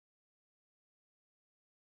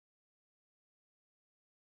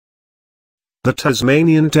The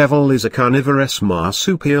Tasmanian devil is a carnivorous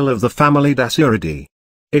marsupial of the family Dasyuridae.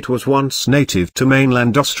 It was once native to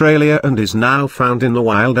mainland Australia and is now found in the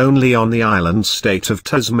wild only on the island state of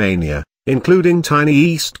Tasmania, including tiny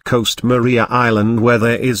East Coast Maria Island where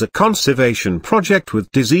there is a conservation project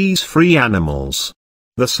with disease-free animals.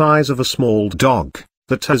 The size of a small dog,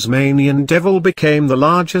 the Tasmanian devil became the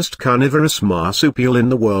largest carnivorous marsupial in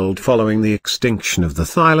the world following the extinction of the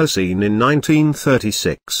thylacine in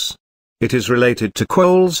 1936. It is related to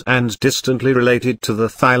quolls and distantly related to the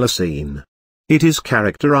thylacine. It is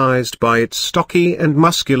characterized by its stocky and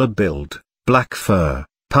muscular build, black fur,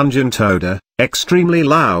 pungent odor, extremely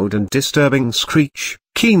loud and disturbing screech,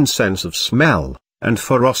 keen sense of smell, and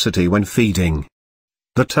ferocity when feeding.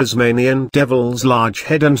 The Tasmanian devil's large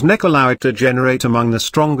head and neck allow it to generate among the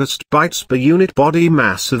strongest bites per unit body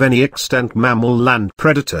mass of any extant mammal land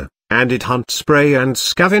predator, and it hunts prey and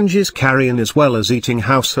scavenges carrion as well as eating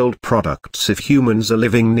household products if humans are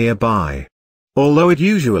living nearby. Although it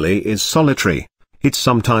usually is solitary, it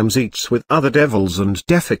sometimes eats with other devils and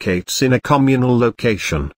defecates in a communal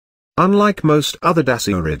location. Unlike most other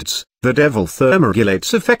dasyurids, the devil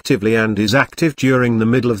thermoregulates effectively and is active during the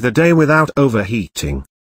middle of the day without overheating.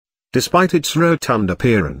 Despite its rotund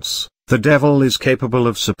appearance, the devil is capable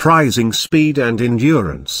of surprising speed and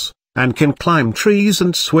endurance, and can climb trees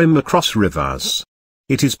and swim across rivers.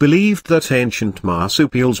 It is believed that ancient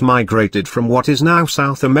marsupials migrated from what is now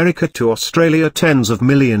South America to Australia tens of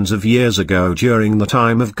millions of years ago during the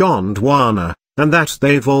time of Gondwana, and that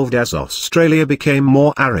they evolved as Australia became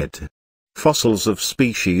more arid. Fossils of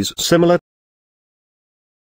species similar